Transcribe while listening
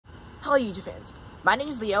Hello YouTube fans, my name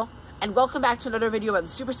is Leo, and welcome back to another video about the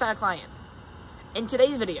Supersonic Lion. In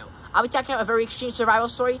today's video, I'll be talking about a very extreme survival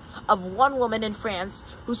story of one woman in France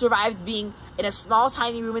who survived being in a small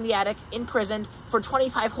tiny room in the attic, imprisoned for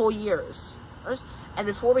 25 whole years. And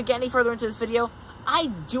before we get any further into this video, I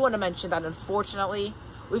do want to mention that unfortunately,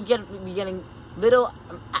 we've been getting little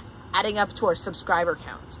adding up to our subscriber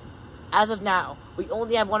count. As of now, we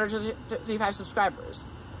only have 135 subscribers.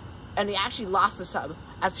 And we actually lost a sub.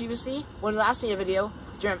 As previously, when we last made a video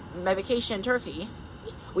during my vacation in Turkey,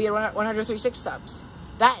 we had 136 subs.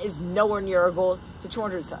 That is nowhere near our goal to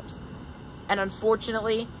 200 subs. And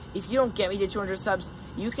unfortunately, if you don't get me to 200 subs,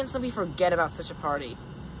 you can simply forget about such a party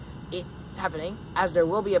happening, as there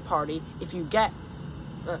will be a party if you get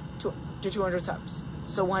to 200 subs.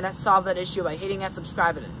 So why not solve that issue by hitting that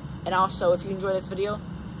subscribe button? And also, if you enjoyed this video,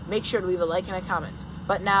 make sure to leave a like and a comment.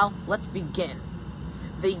 But now, let's begin.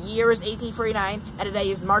 The year is 1849, and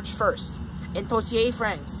today is March 1st. In Poitiers,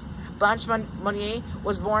 France, Blanche Monnier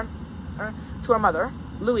was born to her mother,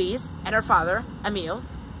 Louise, and her father, Emile.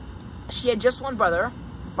 She had just one brother,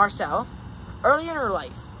 Marcel. Early in her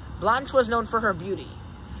life, Blanche was known for her beauty,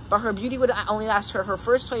 but her beauty would only last her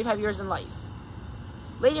first 25 years in life.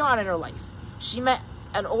 Later on in her life, she met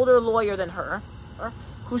an older lawyer than her,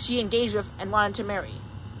 who she engaged with and wanted to marry.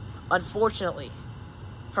 Unfortunately,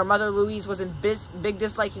 her mother, Louise, was in big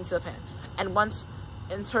disliking to the plan, and once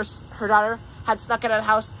her daughter had snuck out of the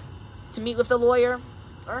house to meet with the lawyer,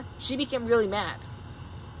 she became really mad.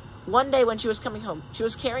 One day when she was coming home, she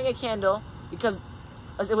was carrying a candle because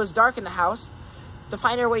it was dark in the house to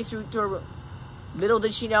find her way through to her room. Little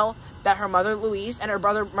did she know that her mother, Louise, and her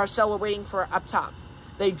brother, Marcel, were waiting for her up top.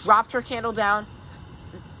 They dropped her candle down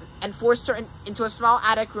and forced her into a small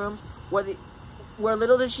attic room where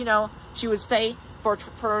little did she know she would stay for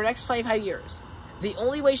her next 25 years. The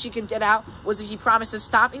only way she could get out was if she promised to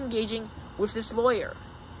stop engaging with this lawyer.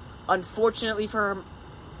 Unfortunately for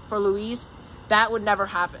Louise, that would never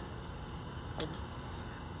happen.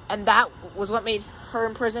 And that was what made her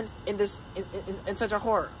imprisoned in such a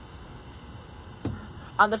horror.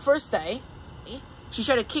 On the first day, she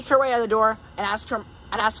tried to kick her way out of the door and ask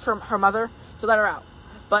her mother to let her out,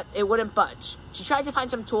 but it wouldn't budge. She tried to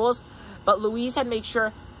find some tools, but Louise had made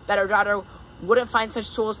sure that her daughter wouldn't find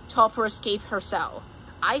such tools to help her escape her cell.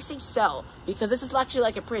 I say cell because this is actually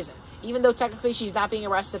like a prison, even though technically she's not being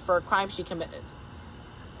arrested for a crime she committed.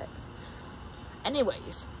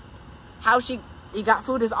 Anyways, how she got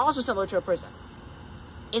food is also similar to a prison.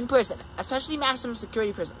 In prison, especially maximum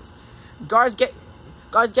security prisons, guards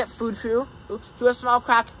get food through a small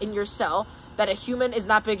crack in your cell that a human is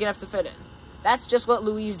not big enough to fit in. That's just what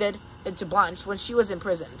Louise did to Blanche when she was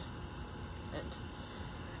imprisoned.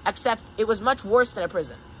 Except it was much worse than a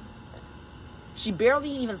prison. She barely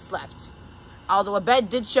even slept, although a bed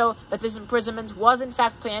did show that this imprisonment was in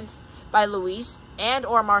fact planned by Louise and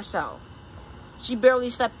or Marcel. She barely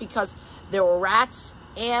slept because there were rats,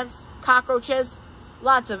 ants, cockroaches,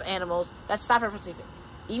 lots of animals that stopped her from sleeping.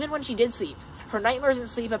 Even when she did sleep, her nightmares in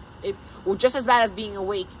sleep were just as bad as being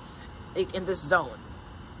awake in this zone,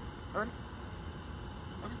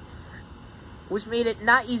 which made it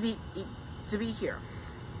not easy to be here.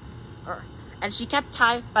 And she kept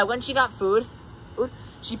time by when she got food,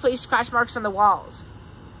 she placed scratch marks on the walls.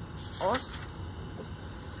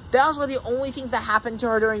 Those were the only things that happened to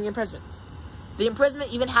her during the imprisonment. The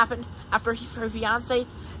imprisonment even happened after her fiancé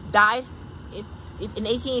died in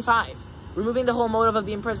 1885, removing the whole motive of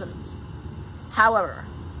the imprisonment. However,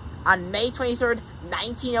 on May 23rd,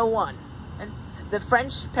 1901, the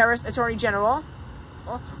French Paris Attorney General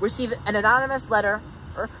received an anonymous letter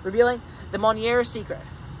revealing the Monnier secret.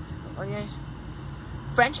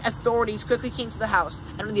 French authorities quickly came to the house,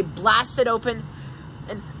 and when they blasted open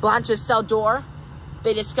Blanche's cell door,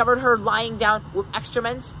 they discovered her lying down with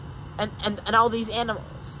excrement and all these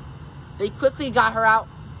animals. They quickly got her out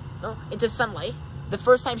into sunlight, the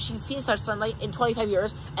first time she'd seen such sunlight in 25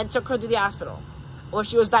 years, and took her to the hospital, where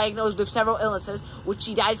she was diagnosed with several illnesses, which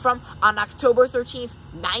she died from on October 13th,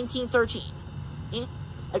 1913.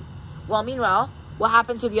 Well, meanwhile, what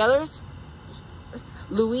happened to the others?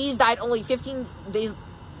 Louise died only 15 days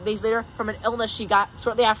later from an illness she got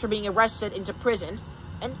shortly after being arrested into prison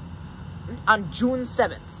on June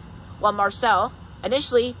 7th. While Marcel,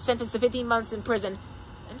 initially sentenced to 15 months in prison,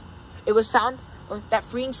 it was found that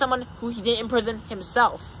freeing someone who he didn't imprison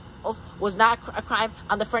himself was not a crime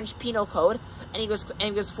on the French Penal Code, and he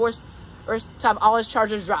was forced to have all his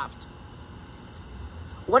charges dropped.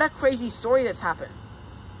 What a crazy story that's happened.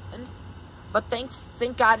 But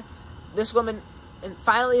thank God this woman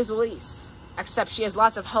finally is released, except she has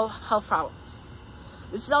lots of health problems.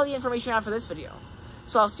 This is all the information I have for this video.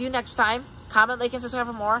 So I'll see you next time. Comment, like, and subscribe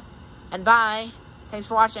for more. And bye. Thanks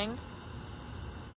for watching.